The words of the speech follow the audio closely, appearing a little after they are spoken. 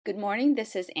Good morning.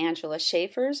 This is Angela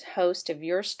Schaefers, host of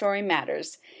Your Story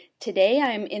Matters. Today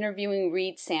I am interviewing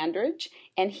Reed Sandridge,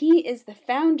 and he is the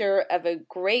founder of a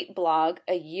great blog,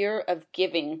 A Year of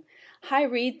Giving. Hi,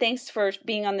 Reed. Thanks for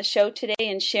being on the show today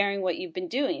and sharing what you've been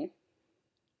doing.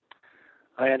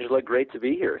 Hi, Angela. Great to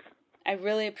be here. I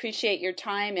really appreciate your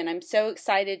time, and I'm so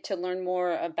excited to learn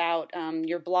more about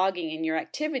your blogging and your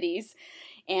activities.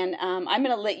 And I'm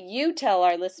going to let you tell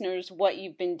our listeners what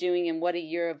you've been doing and what A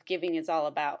Year of Giving is all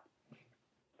about.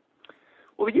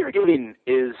 Well, the Year of Giving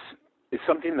is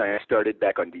something that I started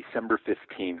back on December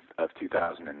 15th of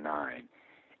 2009.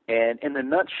 And in a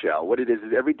nutshell, what it is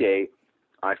every day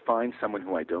I find someone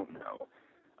who I don't know.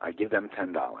 I give them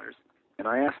 $10, and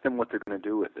I ask them what they're going to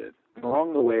do with it. And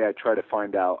along the way, I try to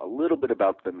find out a little bit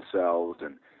about themselves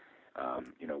and,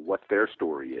 what their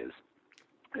story is.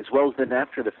 As well as then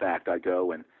after the fact, I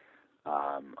go and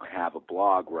I have a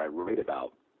blog where I write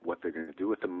about what they're going to do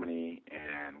with the money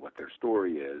and what their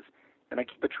story is, and I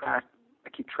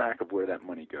keep track of where that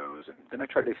money goes, and then I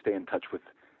try to stay in touch with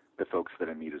the folks that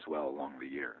I meet as well along the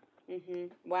year.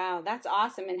 Mm-hmm. Wow, that's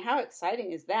awesome, and how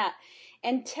exciting is that?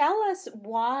 And tell us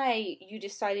why you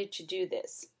decided to do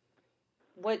this.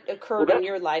 What occurred in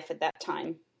your life at that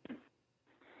time?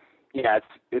 Yeah,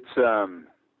 it's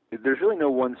there's really no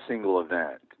one single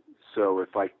event. So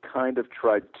if I kind of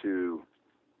tried to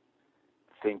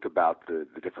think about the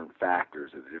different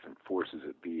factors or the different forces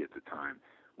at be at the time,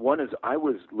 one is I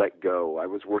was let go. I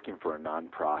was working for a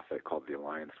nonprofit called the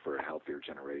Alliance for a Healthier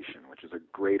Generation, which is a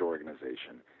great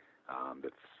organization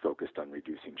that's focused on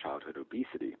reducing childhood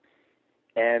obesity.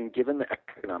 And given the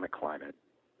economic climate,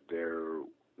 there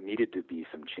needed to be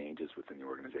some changes within the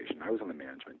organization. I was on the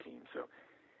management team, so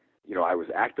I was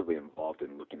actively involved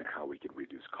in looking at how we could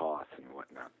reduce costs and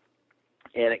whatnot.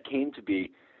 And it came to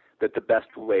be that the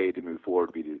best way to move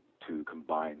forward would be to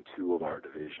combine two of our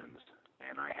divisions,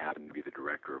 and I happened to be the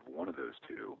director of one of those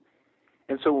two.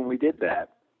 And so when we did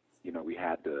that, we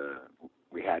had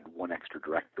one extra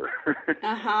director, and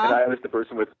I was the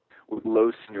person with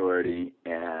low seniority,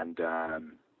 and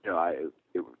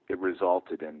it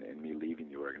resulted in me leaving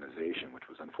the organization, which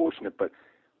was unfortunate. But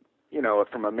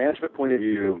from a management point of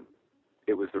view,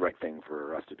 it was the right thing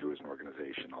for us to do as an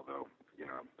organization. Although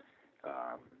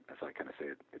as I kind of say,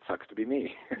 it sucks to be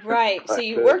me. Right. But, so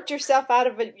you worked yourself out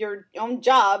of your own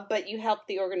job, but you helped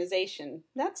the organization.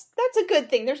 That's a good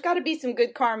thing. There's got to be some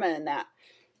good karma in that.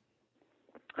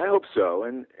 I hope so.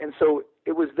 And so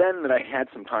it was then that I had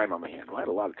some time on my hand. Well, I had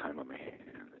a lot of time on my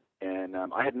hand. And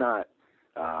I had not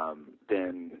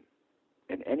been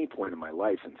in any point in my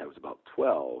life since I was about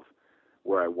 12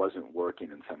 where I wasn't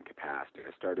working in some capacity. I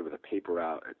started with a paper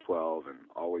route at 12 and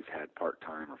always had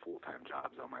part-time or full-time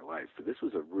jobs all my life. So this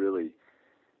was a really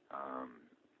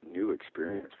new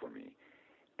experience for me.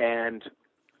 And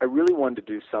I really wanted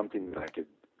to do something that I could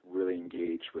really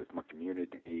engage with my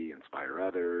community, inspire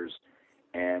others.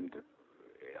 And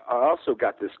I also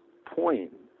got this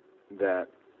point that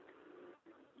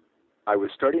I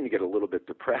was starting to get a little bit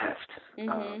depressed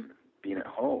being at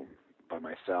home by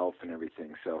myself and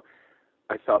everything. So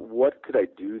I thought, what could I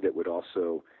do that would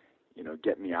also,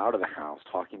 get me out of the house,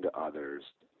 talking to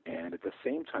others, and at the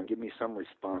same time give me some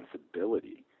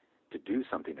responsibility to do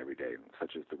something every day,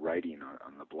 such as the writing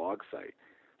on the blog site.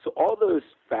 So all those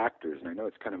factors, and I know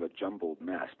it's kind of a jumbled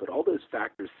mess, but all those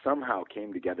factors somehow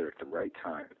came together at the right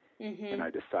time, and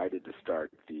I decided to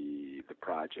start the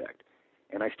project.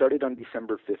 And I started on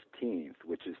December 15th,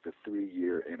 which is the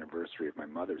 3-year anniversary of my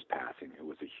mother's passing, who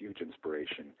was a huge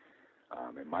inspiration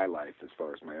in my life as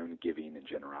far as my own giving and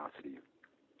generosity.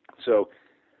 So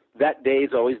that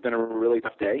day's always been a really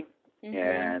tough day,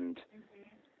 and,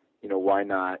 why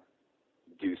not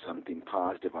do something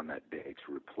positive on that day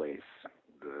to replace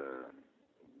the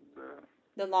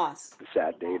loss, the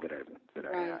sad day that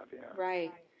I have. Yeah.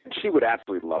 Right. And she would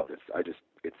absolutely love this.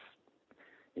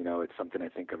 It's something I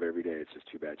think of every day. It's just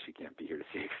too bad she can't be here to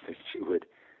see it, because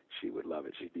she would love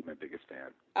it. She'd be my biggest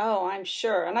fan. Oh, I'm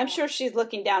sure. And I'm sure she's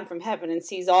looking down from heaven and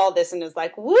sees all this and is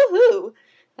like, woohoo,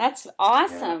 that's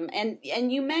awesome. Yeah.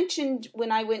 And you mentioned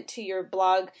when I went to your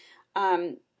blog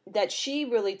that she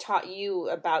really taught you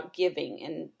about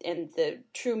giving and the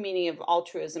true meaning of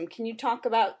altruism. Can you talk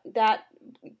about that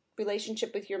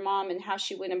relationship with your mom and how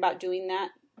she went about doing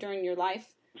that during your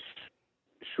life?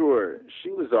 Sure.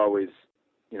 She was always,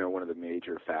 one of the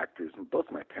major factors, and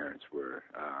both my parents were.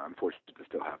 I'm fortunate to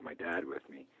still have my dad with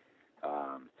me.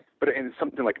 But in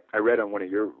something like I read on one of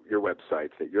your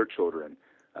websites that your children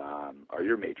are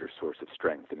your major source of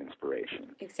strength and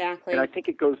inspiration. Exactly. And I think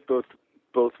it goes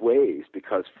both ways,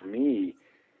 because for me,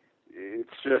 it's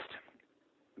just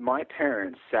my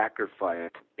parents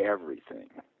sacrificed everything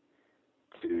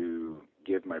to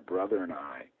give my brother and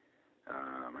I,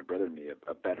 my brother and me,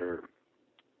 a better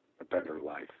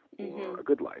life, or a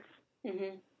good life.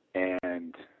 Mm-hmm.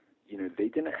 And, they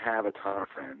didn't have a ton of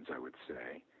friends, I would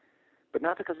say, but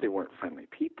not because they weren't friendly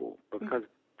people, but because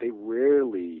they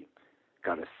rarely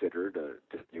got a sitter to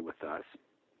stay with us,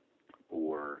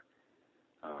 or,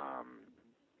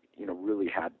 really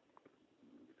had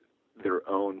their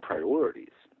own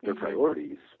priorities. Their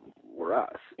priorities were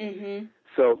us. Mm-hmm.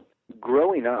 So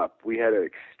growing up, we had an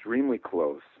extremely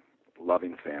close,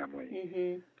 loving family.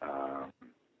 Mm-hmm.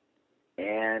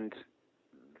 And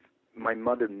my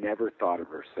mother never thought of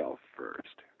herself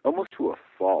first, almost to a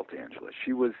fault, Angela.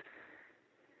 She was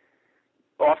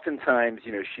oftentimes,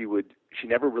 she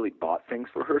never really bought things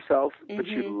for herself, but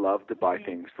she loved to buy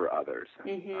things for others.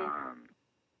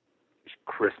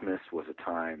 Christmas was a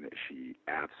time that she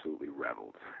absolutely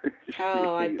reveled. She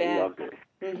I bet. loved it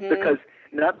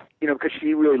because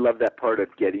she really loved that part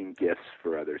of getting gifts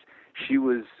for others. She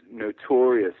was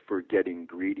notorious for getting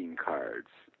greeting cards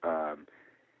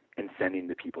and sending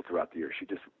to people throughout the year. She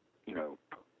just,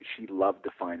 she loved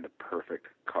to find the perfect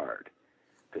card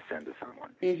to send to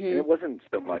someone. And it wasn't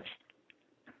so much,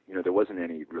 there wasn't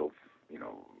any real,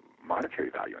 monetary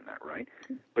value in that, right?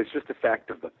 But it's just the fact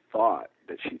of the thought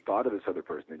that she thought of this other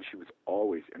person, and she was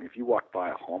always, if you walked by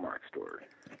a Hallmark store,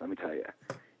 let me tell you,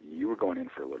 you were going in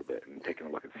for a little bit and taking a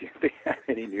look and see if they had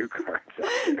any new cards out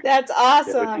there. That's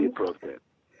awesome. That would be appropriate.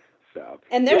 So,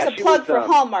 and there's a plug for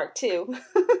Hallmark, too.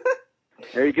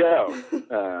 There you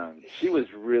go. She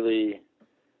was really,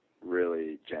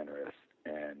 really generous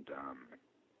and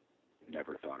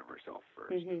never thought of herself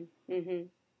first.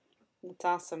 That's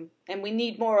awesome. And we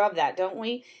need more of that, don't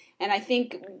we? And I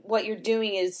think what you're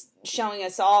doing is showing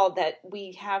us all that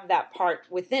we have that part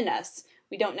within us.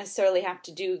 We don't necessarily have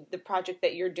to do the project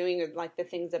that you're doing or like the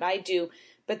things that I do,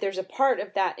 but there's a part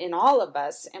of that in all of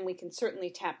us, and we can certainly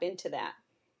tap into that.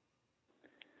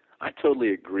 I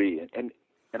totally agree. And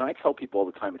I tell people all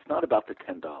the time, it's not about the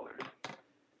 $10,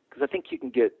 because I think you can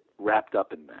get wrapped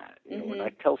up in that. When I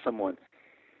tell someone,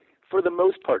 for the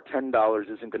most part, $10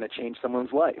 isn't going to change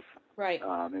someone's life. Right.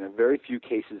 In a very few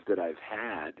cases that I've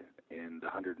had in the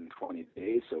 120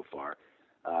 days so far,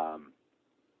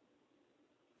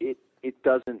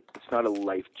 it's not a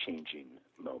life-changing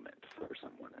moment for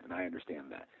someone, and I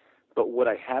understand that. But what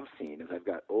I have seen is I've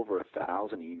got over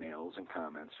 1,000 emails and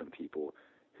comments from people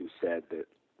who said that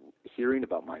hearing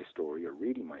about my story or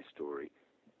reading my story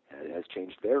has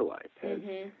changed their life, has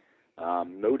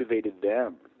motivated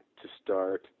them to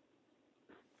start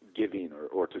giving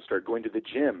or to start going to the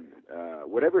gym,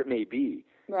 whatever it may be.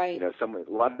 Right. A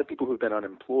lot of the people who've been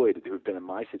unemployed, who've been in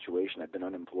my situation, I've been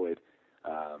unemployed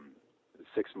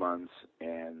 6 months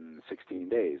and 16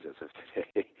 days as of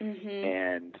today.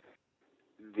 And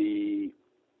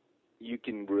you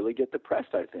can really get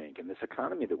depressed, I think, in this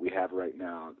economy that we have right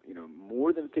now.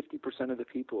 More than 50% of the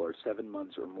people are 7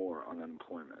 months or more on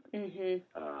unemployment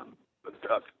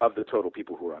of the total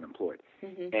people who are unemployed.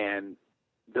 And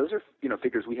those are,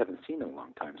 figures we haven't seen in a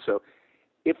long time. So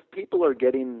if people are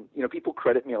getting, people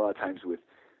credit me a lot of times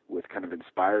with kind of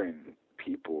inspiring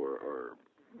people or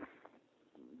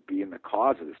being the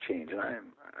cause of this change. And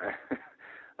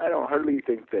I don't hardly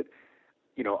think that,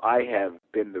 I have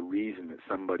been the reason that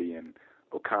somebody in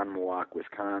Oconomowoc,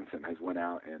 Wisconsin has went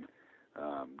out and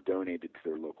donated to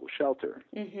their local shelter.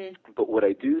 But what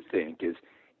I do think is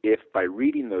if by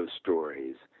reading those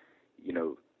stories,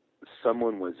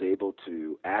 someone was able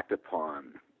to act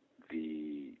upon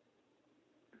the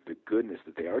goodness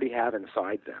that they already have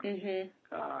inside them,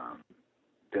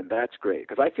 then that's great.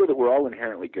 Because I feel that we're all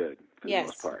inherently good for the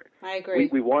most part. I agree.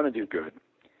 We want to do good.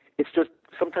 It's just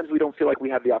sometimes we don't feel like we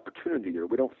have the opportunity, or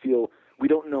we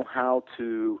don't know how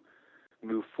to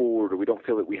move forward, or we don't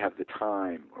feel that we have the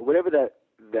time, or whatever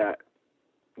that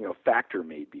factor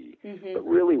may be. But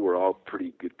really, we're all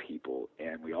pretty good people,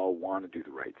 and we all want to do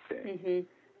the right thing.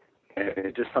 And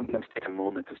it just sometimes takes a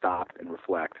moment to stop and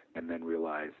reflect, and then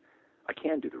realize, I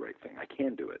can do the right thing. I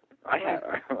can do it.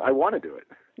 I want to do it.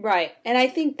 Right. And I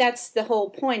think that's the whole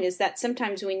point, is that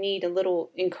sometimes we need a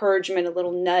little encouragement, a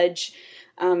little nudge.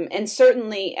 And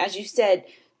certainly, as you said,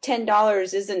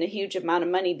 $10 isn't a huge amount of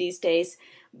money these days,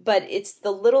 but it's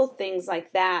the little things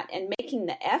like that and making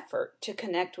the effort to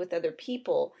connect with other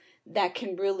people that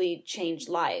can really change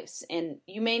lives. And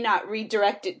you may not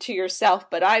redirect it to yourself,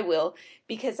 but I will,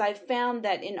 because I've found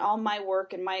that in all my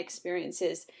work and my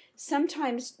experiences,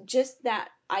 sometimes just that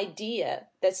idea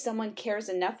that someone cares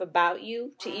enough about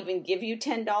you to even give you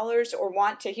 $10 or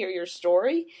want to hear your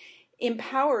story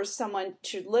empowers someone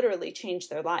to literally change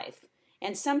their life.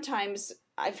 And sometimes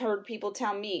I've heard people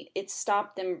tell me it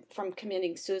stopped them from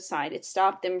committing suicide. It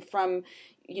stopped them from,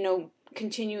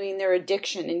 continuing their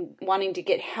addiction and wanting to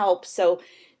get help. So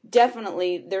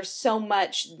definitely there's so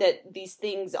much that these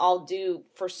things all do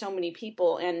for so many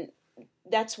people. And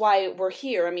that's why we're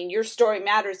here. I mean, Your Story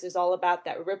Matters is all about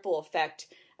that ripple effect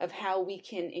of how we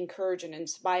can encourage and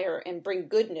inspire and bring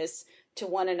goodness to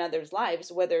one another's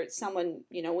lives, whether it's someone,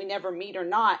 we never meet or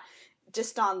not,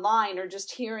 just online or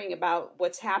just hearing about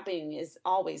what's happening is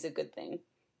always a good thing.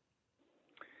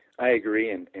 I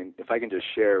agree. And if I can just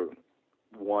share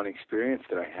one experience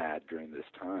that I had during this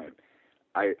time,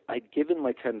 I'd given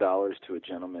my $10 to a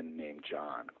gentleman named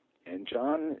John. And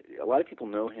John, a lot of people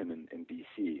know him in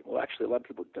D.C. Well, actually, a lot of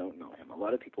people don't know him. A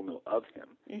lot of people know of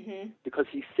him because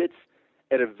he sits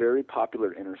at a very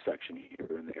popular intersection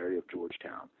here in the area of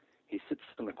Georgetown. He sits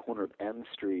on the corner of M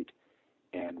Street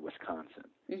and Wisconsin.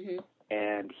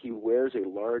 And he wears a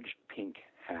large pink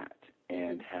hat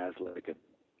and has like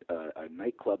a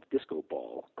nightclub disco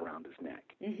ball around his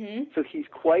neck. So he's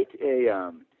quite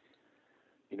a,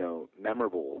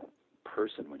 memorable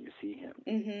person when you see him.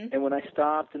 And when I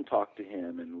stopped and talked to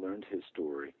him and learned his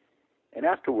story, and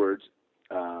afterwards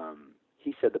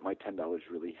he said that my $10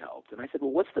 really helped. And I said,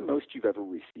 well, what's the most you've ever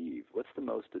received? What's the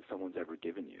most that someone's ever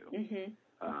given you?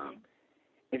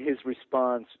 And his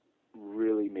response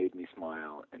really made me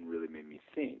smile and really made me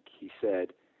think. He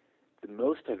said, the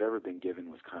most I've ever been given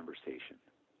was conversation.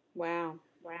 Wow.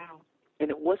 And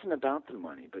it wasn't about the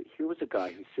money, but here was a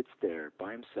guy who sits there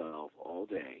by himself all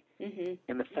day.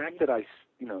 And the fact that I,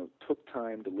 took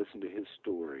time to listen to his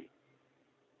story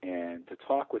and to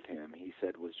talk with him, he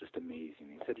said, was just amazing.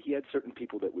 He said he had certain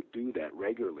people that would do that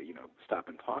regularly, stop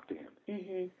and talk to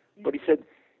him. But he said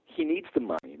he needs the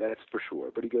money, that's for sure.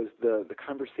 But he goes, the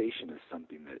conversation is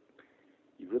something that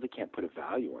you really can't put a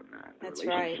value on that. That's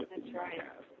right.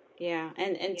 Yeah,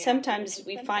 and sometimes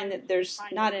we find that there's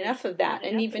not enough of that,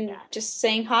 and even just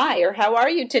saying hi or how are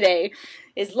you today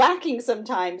is lacking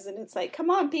sometimes, and it's like, come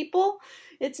on, people,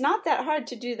 it's not that hard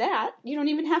to do that. You don't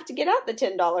even have to get out the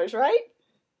 $10, right?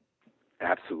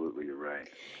 Absolutely, you're right.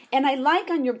 And I like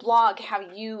on your blog how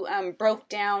you broke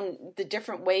down the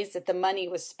different ways that the money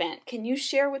was spent. Can you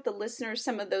share with the listeners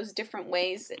some of those different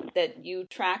ways that you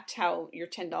tracked how your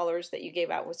 $10 that you gave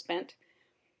out was spent?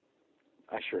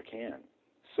 I sure can.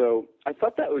 So I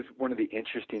thought that was one of the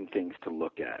interesting things to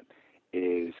look at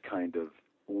is kind of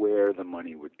where the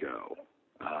money would go.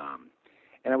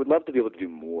 And I would love to be able to do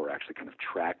more, actually kind of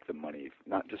track the money,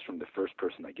 not just from the first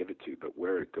person I give it to, but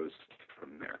where it goes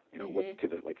from there. What to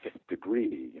the fifth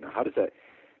degree. How does that,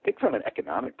 I think from an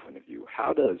economic point of view,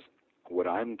 how does what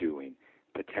I'm doing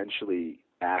potentially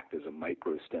act as a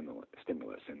micro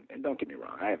stimulus? And don't get me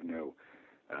wrong, I have no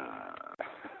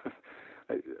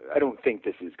I don't think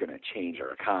this is going to change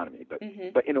our economy, but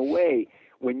in a way,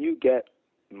 when you get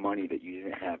money that you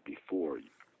didn't have before,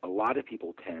 a lot of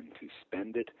people tend to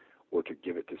spend it or to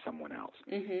give it to someone else.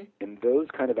 And those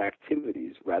kind of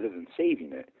activities, rather than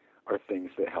saving it, are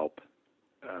things that help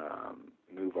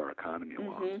move our economy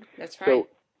along. That's right. So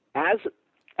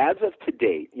as of to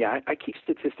date, I keep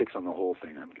statistics on the whole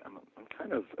thing. I'm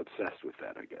kind of obsessed with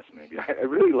that, I guess, maybe. I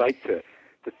really like to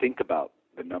think about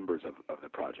the numbers of the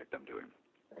project I'm doing.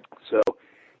 So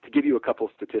to give you a couple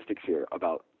of statistics here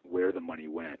about where the money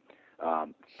went,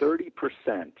 30%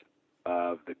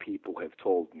 of the people have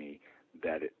told me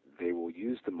that they will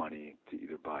use the money to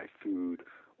either buy food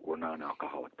or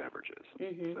non-alcoholic beverages.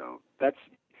 So that's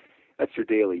your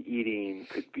daily eating,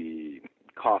 could be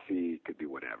coffee, could be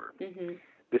whatever.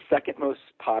 The second most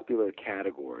popular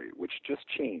category, which just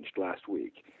changed last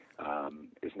week,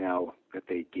 is now that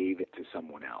they gave it to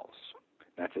someone else.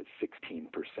 That's at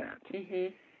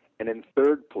 16%. And in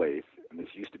third place, and this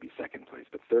used to be second place,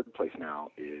 but third place now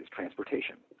is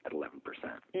transportation at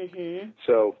 11%.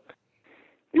 So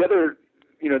the other,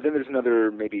 then there's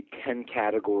another maybe 10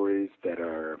 categories that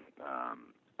are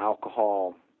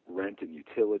alcohol, rent and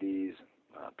utilities,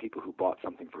 people who bought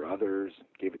something for others,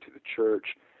 gave it to the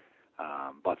church,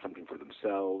 bought something for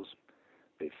themselves,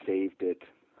 they've saved it,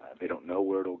 they don't know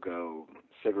where it'll go,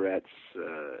 cigarettes,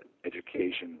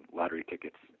 education, lottery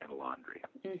tickets, and laundry.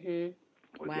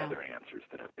 Were the other answers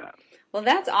that I've got. Well,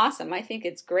 that's awesome. I think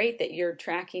it's great that you're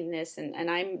tracking this, and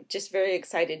I'm just very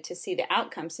excited to see the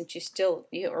outcome since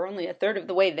you are only a third of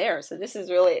the way there, so this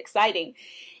is really exciting.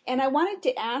 And I wanted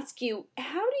to ask you,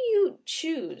 how do you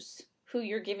choose who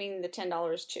you're giving the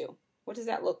 $10 to? What does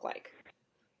that look like?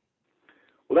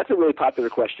 Well, that's a really popular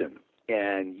question.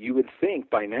 And you would think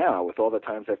by now, with all the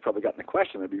times I've probably gotten the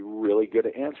question, I'd be really good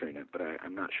at answering it, but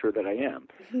I'm not sure that I am.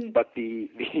 But the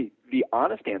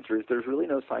honest answer is there's really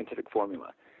no scientific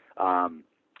formula.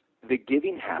 the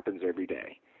giving happens every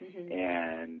day, Mm-hmm.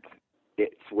 and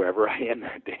it's wherever I am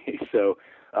that day. So,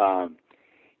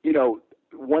 you know,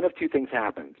 one of two things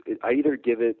happens. I either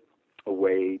give it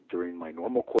away during my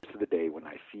normal course of the day when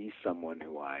I see someone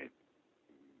who I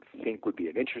think would be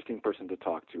an interesting person to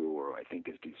talk to, or I think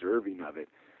is deserving of it.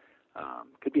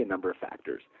 Could be a number of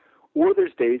factors. Or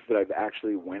there's days that I've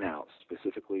actually went out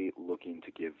specifically looking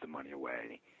to give the money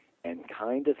away and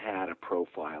kind of had a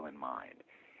profile in mind.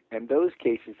 And those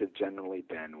cases have generally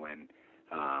been when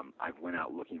I've went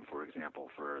out looking, for example,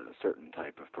 for a certain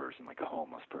type of person, like a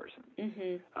homeless person.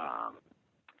 Mm-hmm.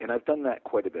 And I've done that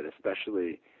quite a bit,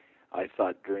 especially I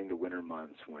thought during the winter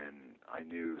months when I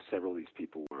knew several of these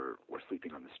people were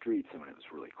sleeping on the streets and when it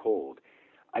was really cold.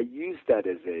 I used that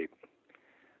as a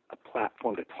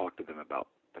platform to talk to them about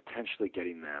potentially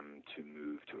getting them to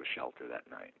move to a shelter that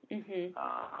night. Mm-hmm.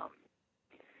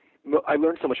 I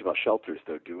learned so much about shelters,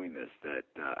 though, doing this, that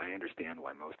I understand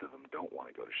why most of them don't want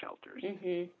to go to shelters.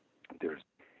 Mm-hmm. There's,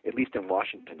 at least in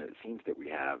Washington, it seems that we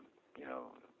have, you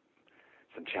know,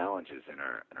 some challenges in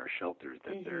our shelters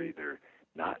that Mm-hmm. they're either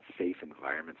not safe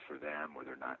environments for them, or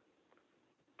they're not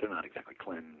exactly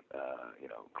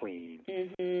clean.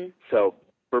 Mm-hmm. So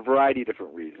for a variety of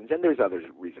different reasons, and there's other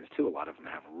reasons too. A lot of them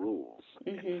have rules,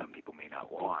 Mm-hmm. and some people may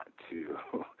not want to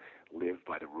live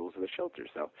by the rules of the shelter.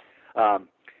 So,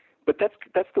 but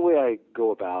that's the way I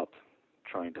go about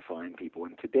trying to find people.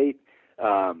 And to date,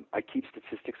 I keep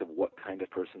statistics of what kind of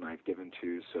person I've given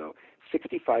to. So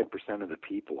 65% of the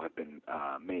people have been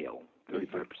male,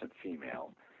 35%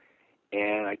 female.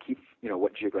 And I keep, you know,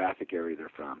 what geographic area they're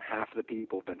from. Half of the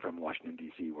people have been from Washington,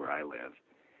 D.C., where I live.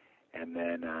 And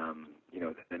then, you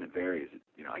know, then it varies.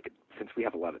 You know, since we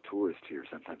have a lot of tourists here,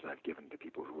 sometimes I've given to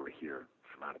people who are here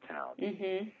from out of town.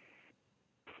 Mm-hmm.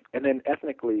 And then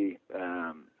ethnically,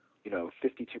 you know,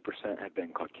 52% have been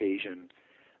Caucasian,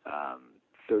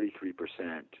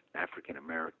 33% African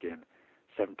American,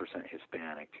 7%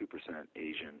 Hispanic, 2%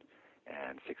 Asian,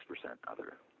 and 6%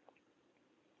 other.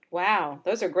 Wow,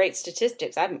 those are great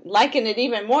statistics. I'm liking it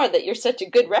even more that you're such a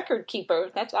good record keeper.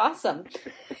 That's awesome.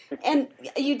 And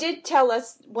you did tell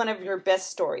us one of your best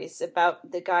stories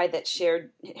about the guy that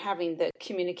shared having the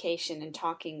communication and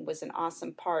talking was an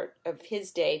awesome part of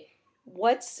his day.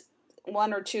 What's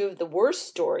one or two of the worst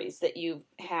stories that you've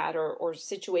had, or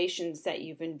situations that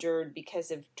you've endured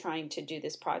because of trying to do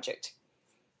this project?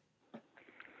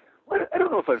 Well, I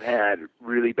don't know if I've had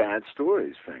really bad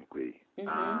stories, frankly.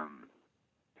 Mm-hmm.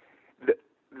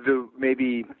 The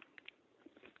maybe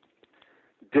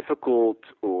difficult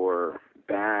or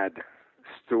bad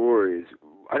stories,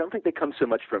 I don't think they come so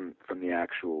much from the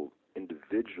actual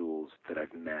individuals that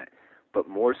I've met, but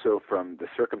more so from the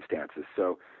circumstances.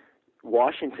 So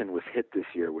Washington was hit this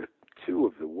year with two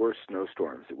of the worst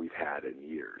snowstorms that we've had in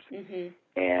years. Mm-hmm.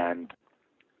 And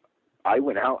I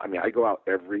went out. I mean, I go out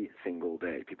every single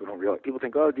day. People don't realize. People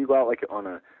think, oh, do you go out like on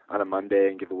a Monday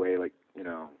and give away like, you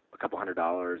know, a couple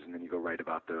 $100, and then you go write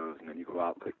about those, and then you go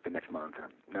out like the next month?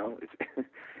 No, it's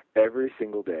every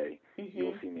single day. Mm-hmm.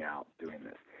 You'll see me out doing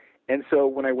this. And so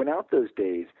when I went out those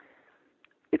days,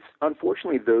 it's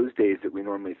unfortunately those days that we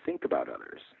normally think about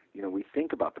others. You know, we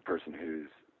think about the person who's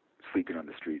sleeping on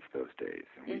the streets those days,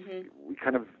 and we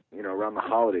kind of, you know, around the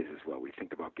holidays as well, we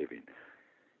think about giving.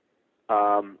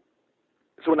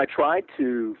 So when I tried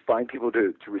to find people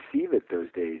to receive it those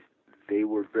days, they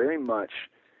were very much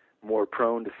more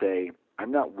prone to say,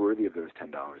 I'm not worthy of those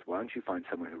 $10. Why don't you find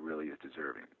someone who really is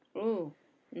deserving? Ooh.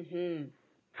 Mm-hmm.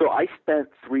 So I spent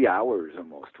 3 hours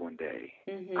almost one day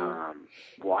Mm-hmm.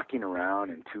 walking around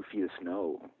in 2 feet of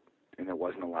snow, and there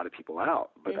wasn't a lot of people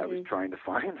out, but I was trying to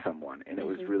find someone, and it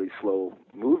was really slow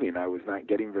moving. I was not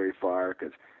getting very far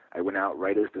because I went out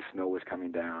right as the snow was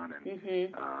coming down,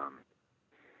 and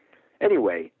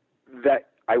anyway, that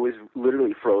I was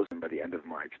literally frozen by the end of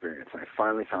my experience. And I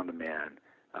finally found a man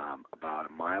about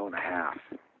 1.5 miles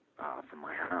from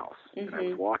my house, and I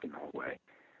was walking the whole way.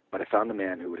 But I found a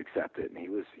man who would accept it, and he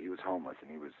was homeless,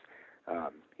 and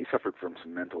he suffered from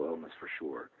some mental illness for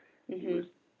sure. He was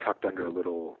tucked under a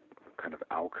little kind of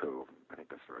alcove, I think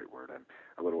that's the right word,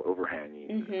 a little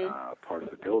overhanging part of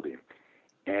the building,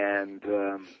 and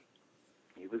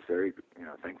he was very, you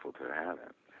know, thankful to have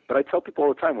it. But I tell people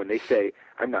all the time when they say,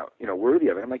 I'm not, you know, worthy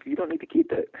of it, I'm like, you don't need to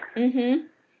keep it.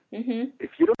 If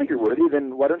you don't think you're worthy,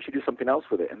 then why don't you do something else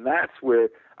with it? And that's where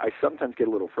I sometimes get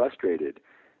a little frustrated,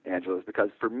 Angela, is because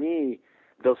for me,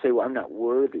 they'll say, well, I'm not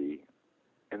worthy,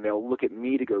 and they'll look at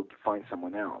me to go find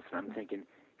someone else. And I'm thinking,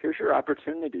 here's your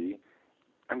opportunity.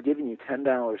 I'm giving you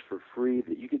 $10 for free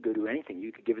that you could go do anything.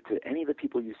 You could give it to any of the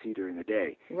people you see during the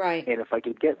day. Right. And if I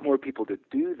could get more people to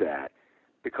do that,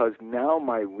 because now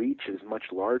my reach is much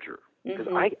larger. Because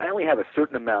Mm-hmm. I only have a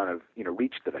certain amount of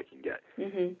reach that I can get.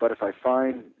 Mm-hmm. But if I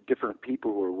find different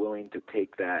people who are willing to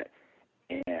take that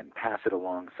and pass it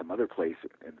along some other place,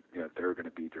 and they're going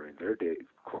to be during their day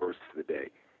course of the day,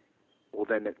 well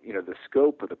then the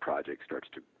scope of the project starts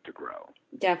to grow.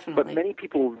 But Definitely. many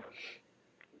people,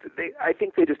 I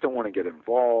think they just don't want to get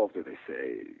involved, or they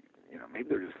say, maybe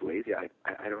they're just lazy. I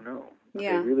don't know, but they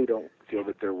Yeah. really don't feel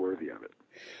that they're worthy of it.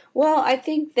 Well, I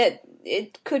think that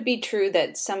it could be true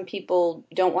that some people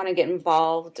don't want to get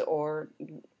involved or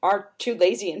are too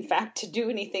lazy, in fact, to do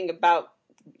anything about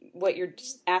what you're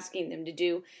asking them to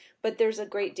do. But there's a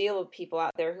great deal of people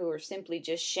out there who are simply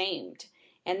just shamed.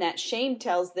 And that shame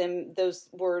tells them those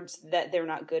words that they're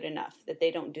not good enough, that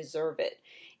they don't deserve it.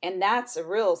 And that's a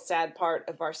real sad part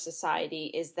of our society,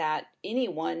 is that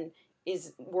anyone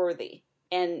is worthy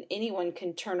and anyone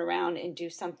can turn around and do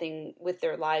something with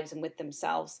their lives and with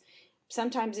themselves.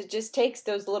 Sometimes it just takes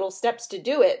those little steps to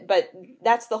do it, but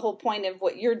that's the whole point of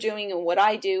what you're doing and what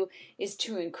I do, is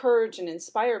to encourage and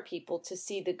inspire people to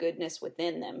see the goodness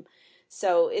within them.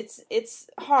 So it's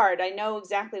hard. I know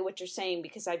exactly what you're saying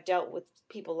because I've dealt with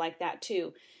people like that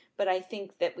too. But I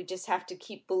think that we just have to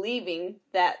keep believing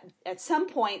that at some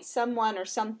point someone or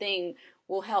something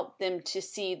will help them to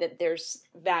see that there's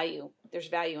value. There's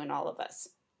value in all of us.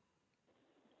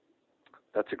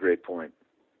 That's a great point.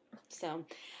 So,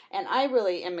 and I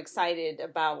really am excited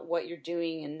about what you're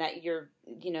doing, and that you're,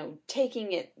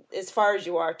 taking it as far as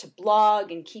you are to blog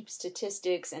and keep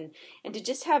statistics, and to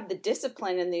just have the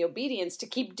discipline and the obedience to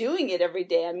keep doing it every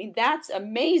day. I mean, that's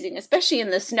amazing, especially in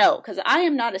the snow, because I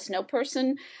am not a snow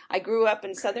person. I grew up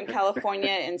in Southern California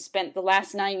and spent the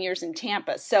last 9 years in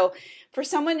Tampa. So for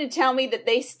someone to tell me that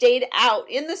they stayed out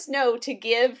in the snow to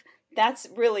give, that's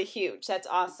really huge. That's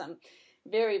awesome.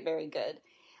 Very, very good.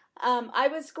 I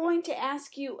was going to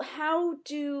ask you, how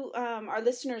do our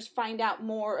listeners find out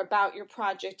more about your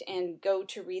project and go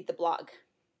to read the blog?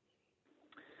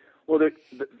 Well,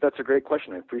 that's a great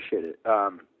question. I appreciate it.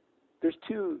 There's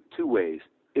two ways.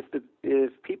 If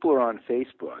people are on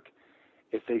Facebook,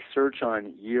 if they search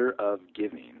on Year of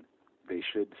Giving, they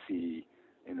should see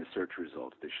in the search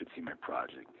results, they should see my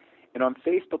project. And on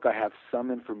Facebook, I have some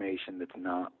information that's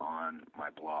not on my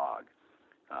blog.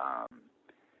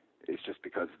 It's just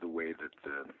because of the way that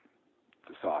the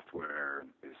software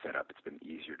is set up. It's been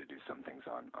easier to do some things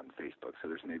on Facebook. So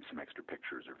there's maybe some extra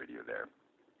pictures or video there.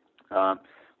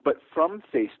 But from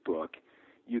Facebook,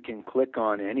 you can click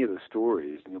on any of the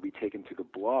stories and you'll be taken to the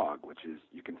blog, which is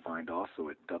you can find also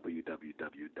at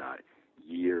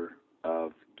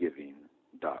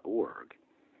www.yearofgiving.org.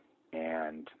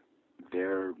 And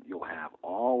there you'll have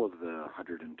all of the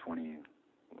 120,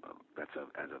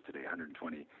 as of today,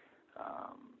 120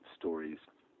 stories,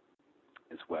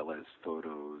 as well as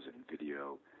photos and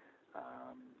video.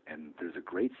 And there's a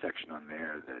great section on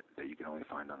there that you can only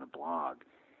find on the blog,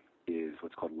 is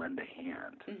what's called Lend a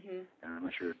Hand. Mm-hmm. And I'm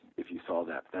not sure if you saw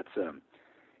that. That's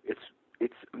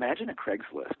it's imagine a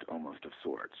Craigslist almost of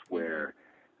sorts, where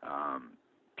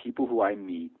people who I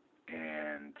meet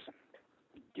and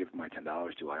give my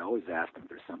 $10 to, I always ask them if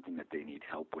there's something that they need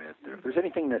help with, or if there's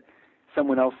anything that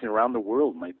someone else around the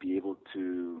world might be able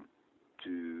to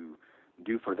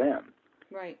do for them.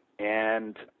 Right.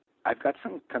 And I've got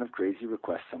some kind of crazy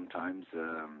requests sometimes.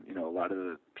 A lot of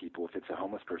the people, if it's a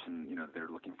homeless person, they're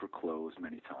looking for clothes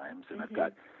many times. And I've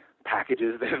got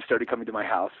packages that have started coming to my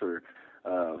house for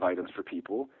of items for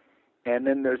people. And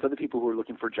then there's other people who are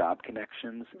looking for job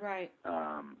connections. Right.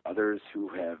 Others who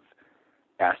have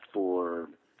asked for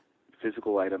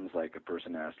physical items, like a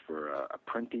person asked for a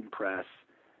printing press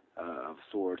of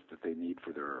sorts that they need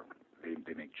for their,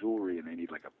 they make jewelry, and they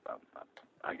need like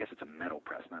I guess it's a metal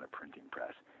press, not a printing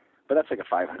press. But that's like a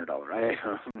 $500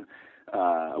 item.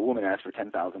 A woman asked for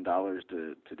 $10,000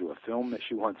 to do a film that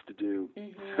she wants to do.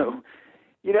 Mm-hmm. So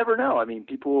you never know. I mean,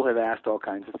 people have asked all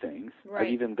kinds of things. Right.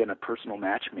 I've even been a personal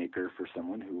matchmaker for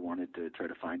someone who wanted to try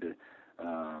to find a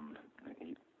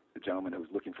gentleman who was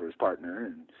looking for his partner.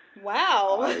 And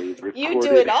wow, you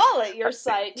do it all at your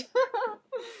site.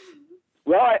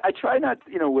 Well, I try not,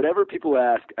 whatever people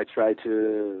ask, I try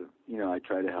to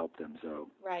help them. So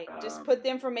right, just put the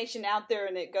information out there,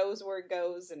 and it goes where it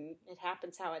goes, and it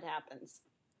happens how it happens.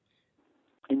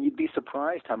 And you'd be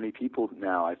surprised how many people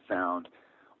now I've found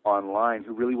online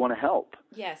who really want to help.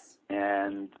 Yes.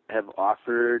 And have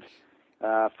offered,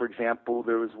 for example,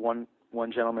 there was one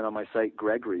gentleman on my site,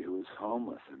 Gregory, who was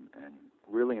homeless and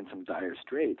really in some dire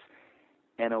straits.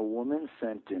 And a woman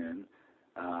sent in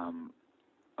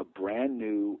a brand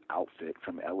new outfit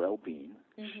from LL Bean.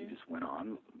 Mm-hmm. She just went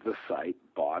on the site,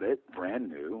 bought it, brand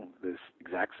new, this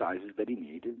exact sizes that he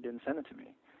needed, and sent it to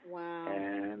me. Wow.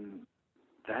 And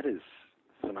that is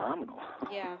phenomenal.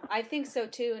 Yeah, I think so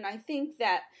too. And I think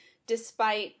that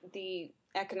despite the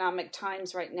economic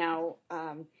times right now,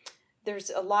 there's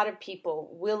a lot of people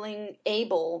willing,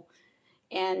 able,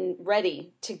 and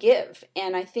ready to give.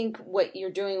 And I think what you're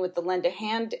doing with the lend a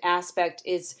hand aspect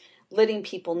is letting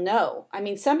people know. I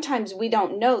mean, sometimes we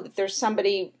don't know that there's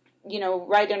somebody,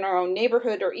 right in our own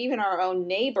neighborhood or even our own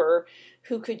neighbor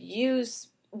who could use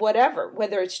whatever,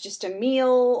 whether it's just a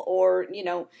meal or,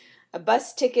 a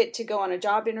bus ticket to go on a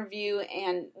job interview.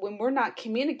 And when we're not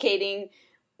communicating,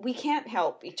 we can't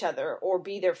help each other or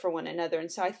be there for one another. And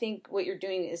so I think what you're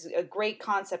doing is a great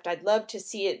concept. I'd love to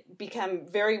see it become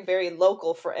very, very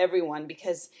local for everyone,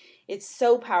 because it's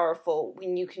so powerful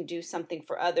when you can do something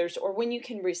for others, or when you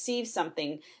can receive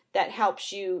something that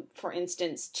helps you, for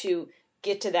instance, to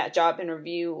get to that job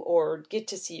interview or get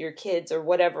to see your kids or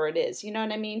whatever it is. You know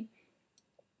what I mean?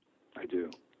 I do.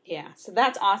 Yeah, so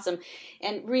that's awesome.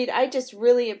 And Reed, I just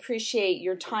really appreciate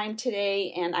your time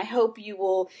today, and I hope you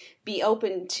will be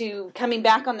open to coming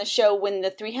back on the show when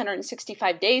the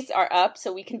 365 days are up,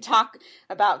 so we can talk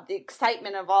about the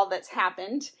excitement of all that's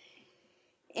happened.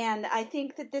 And I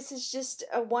think that this is just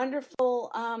a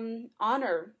wonderful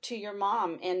honor to your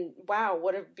mom. And wow,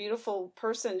 what a beautiful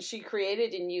person she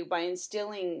created in you by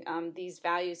instilling these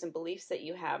values and beliefs that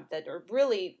you have that are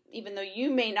really, even though you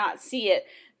may not see it,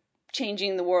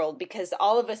 changing the world, because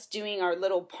all of us doing our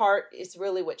little part is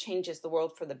really what changes the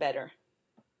world for the better.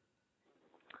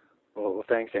 Well,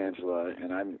 thanks, Angela,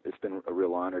 and it's been a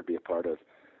real honor to be a part of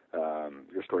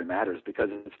Your Story Matters, because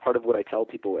it's part of what I tell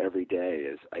people every day.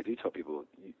 Is I do tell people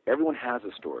everyone has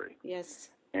a story. Yes.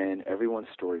 And everyone's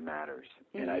story matters.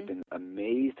 Mm-hmm. And I've been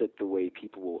amazed at the way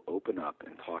people will open up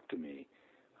and talk to me,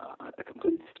 a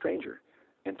complete stranger,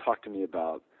 and talk to me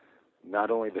about not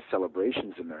only the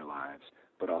celebrations in their lives,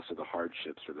 but also the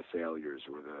hardships or the failures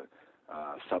or the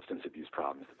substance abuse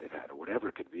problems that they've had, or whatever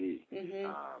it could be.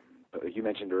 Mm-hmm. But you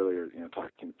mentioned earlier,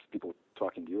 people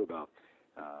talking to you about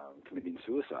committing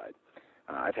suicide.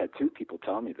 I've had 2 people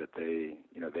tell me that they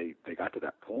got to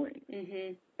that point,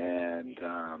 mm-hmm. and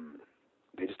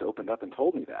they just opened up and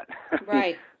told me that.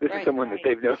 Right. This is someone that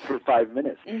they've known for 5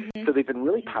 minutes. Mm-hmm. So they've been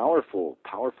really powerful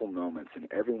moments,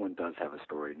 and everyone does have a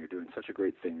story, and you're doing such a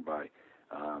great thing by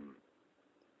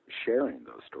sharing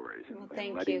those stories and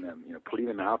letting them, putting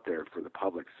them out there for the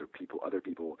public so other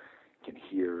people can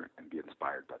hear and be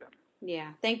inspired by them.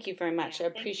 Yeah, thank you very much. I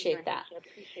appreciate that.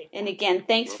 And again,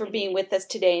 thanks for being with us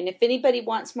today. And if anybody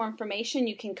wants more information,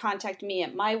 you can contact me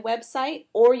at my website,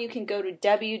 or you can go to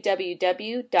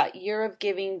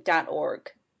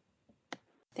www.yearofgiving.org.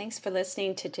 Thanks for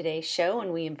listening to today's show,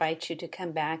 and we invite you to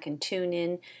come back and tune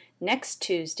in next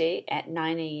Tuesday at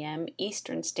 9 a.m.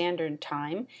 Eastern Standard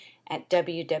Time at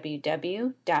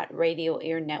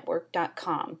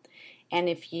www.radioearnetwork.com. And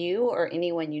if you or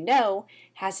anyone you know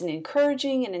has an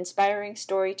encouraging and inspiring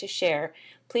story to share,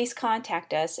 please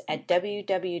contact us at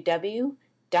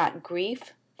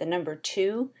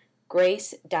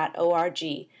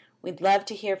www.grief2grace.org. We'd love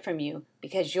to hear from you,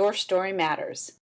 because your story matters.